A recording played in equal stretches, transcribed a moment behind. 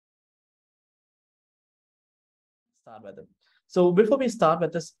start with it. So before we start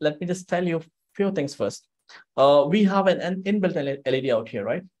with this, let me just tell you a few things first. We have an inbuilt LED out here,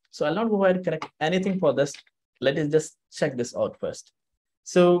 right? So I'll not go ahead and connect anything for this. Let us just check this out first.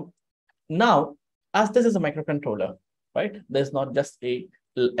 So now, as this is a microcontroller, right? There's not just a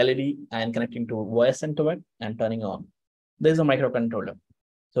LED and connecting to voice into it and turning on. There's a microcontroller.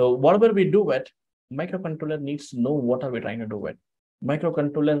 So whatever we do it, microcontroller needs to know what are we trying to do with.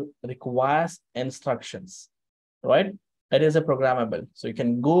 Microcontroller requires instructions, right? It is a programmable. So you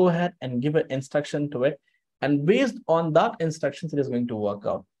can go ahead and give an instruction to it. And based on that instructions, it is going to work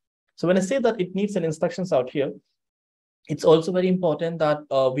out. So when I say that it needs an instructions out here, it's also very important that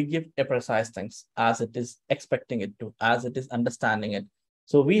we give a precise things as it is expecting it to, as it is understanding it.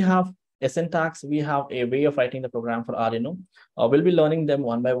 So we have a syntax, we have a way of writing the program for Arduino. We'll be learning them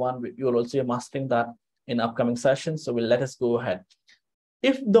one by one. You will also be mastering that in upcoming sessions. So let us go ahead.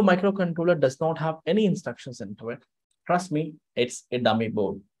 If the microcontroller does not have any instructions into it, trust me, it's a dummy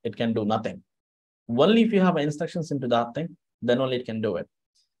board. It can do nothing. Only if you have instructions into that thing, then only it can do it.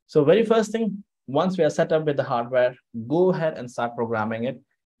 So very first thing, once we are set up with the hardware, go ahead and start programming it,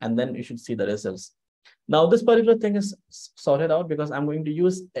 and then you should see the results. Now, this particular thing is sorted out because I'm going to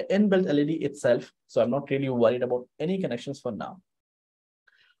use an inbuilt LED itself. So I'm not really worried about any connections for now.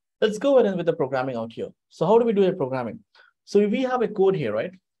 Let's go ahead and with the programming out here. So how do we do a programming? So we have a code here,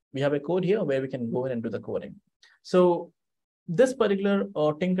 right? We have a code here where we can go ahead and do the coding. So this particular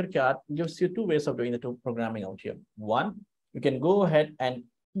Tinkercad gives you two ways of doing the programming out here. One, you can go ahead and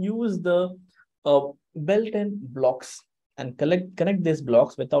use the built-in blocks and connect these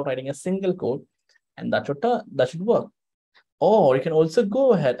blocks without writing a single code, and that should work. Or you can also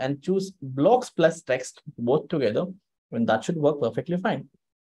go ahead and choose blocks plus text both together, and that should work perfectly fine.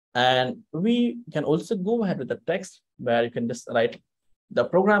 And we can also go ahead with the text where you can just write the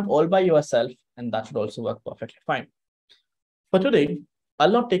program all by yourself, and that should also work perfectly fine. For today,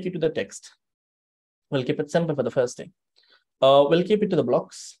 I'll not take you to the text. We'll keep it simple for the first thing. We'll keep it to the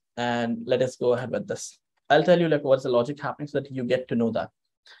blocks, and let us go ahead with this. I'll tell you like what's the logic happening so that you get to know that.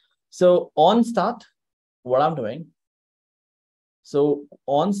 So on start, what I'm doing. So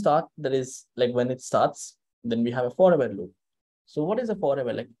on start, that is like when it starts, then we have a forever loop. So what is a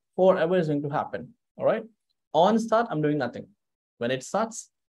forever? Like forever is going to happen. All right. On start, I'm doing nothing. When it starts,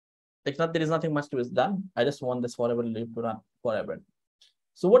 there is nothing much to is done. I just want this forever loop to run forever.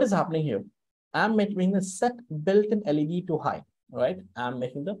 So what is happening here? I'm making the set built-in LED to high, right? I'm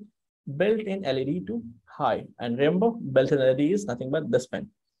making the built-in LED to high. And remember, built-in LED is nothing but this pin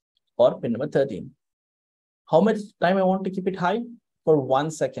or pin number 13. How much time I want to keep it high? For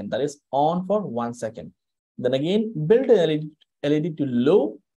 1 second. That is on for 1 second. Then again, built-in LED to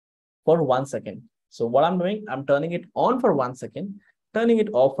low for 1 second. So what I'm doing, I'm turning it on for 1 second, turning it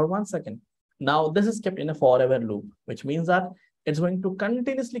off for 1 second. Now this is kept in a forever loop, which means that it's going to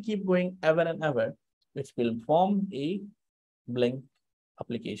continuously keep going ever and ever, which will form a blink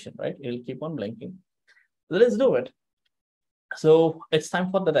application, right? It'll keep on blinking. Let's do it. So it's time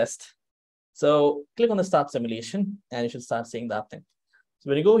for the test. So click on the start simulation and you should start seeing that thing. So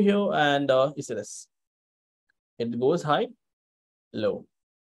when you go here and you see this, it goes high, low,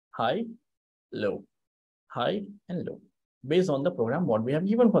 high, low, high, and low, based on the program what we have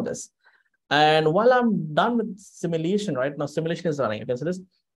given for this. And while I'm done with simulation, right now, simulation is running. You can see this,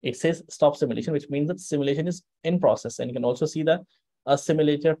 it says stop simulation, which means that simulation is in process. And you can also see that a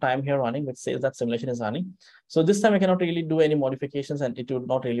simulator time here running, which says that simulation is running. So this time I cannot really do any modifications and it would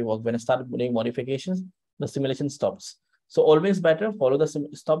not really work. When I start doing modifications, the simulation stops. So always better follow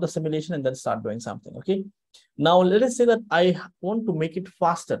stop the simulation and then start doing something. Okay. Now let us say that I want to make it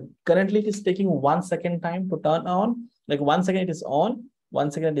faster. Currently it is taking 1 second time to turn on. Like 1 second it is on,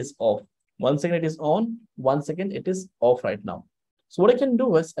 1 second it is off. 1 second it is on, 1 second it is off right now. So what I can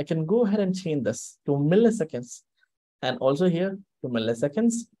do is I can go ahead and change this to milliseconds and also here to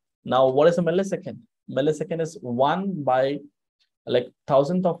milliseconds. Now, what is a millisecond? Millisecond is 1 by like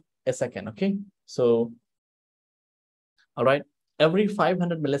 1,000th of a second. Okay. So, all right. Every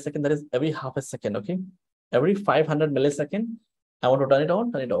 500 millisecond, that is every half a second. Okay. Every 500 millisecond, I want to turn it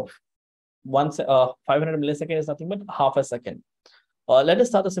on, turn it off. 500 millisecond is nothing but half a second. Let us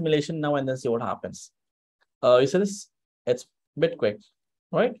start the simulation now and then see what happens. You see this? It's a bit quick,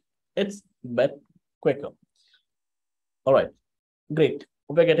 right? It's a bit quicker. All right, great.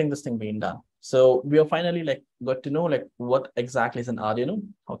 We're getting this thing being done. So we are finally like got to know like what exactly is an Arduino.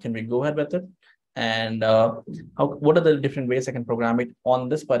 How can we go ahead with it? And what are the different ways I can program it on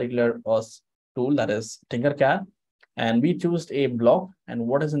this particular tool, that is Tinkercad. And we choose a block, and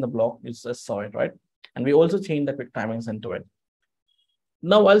what is in the block is just saw it, right? And we also change the quick timings into it.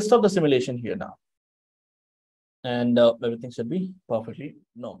 Now I'll stop the simulation here now. and everything should be perfectly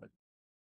normal.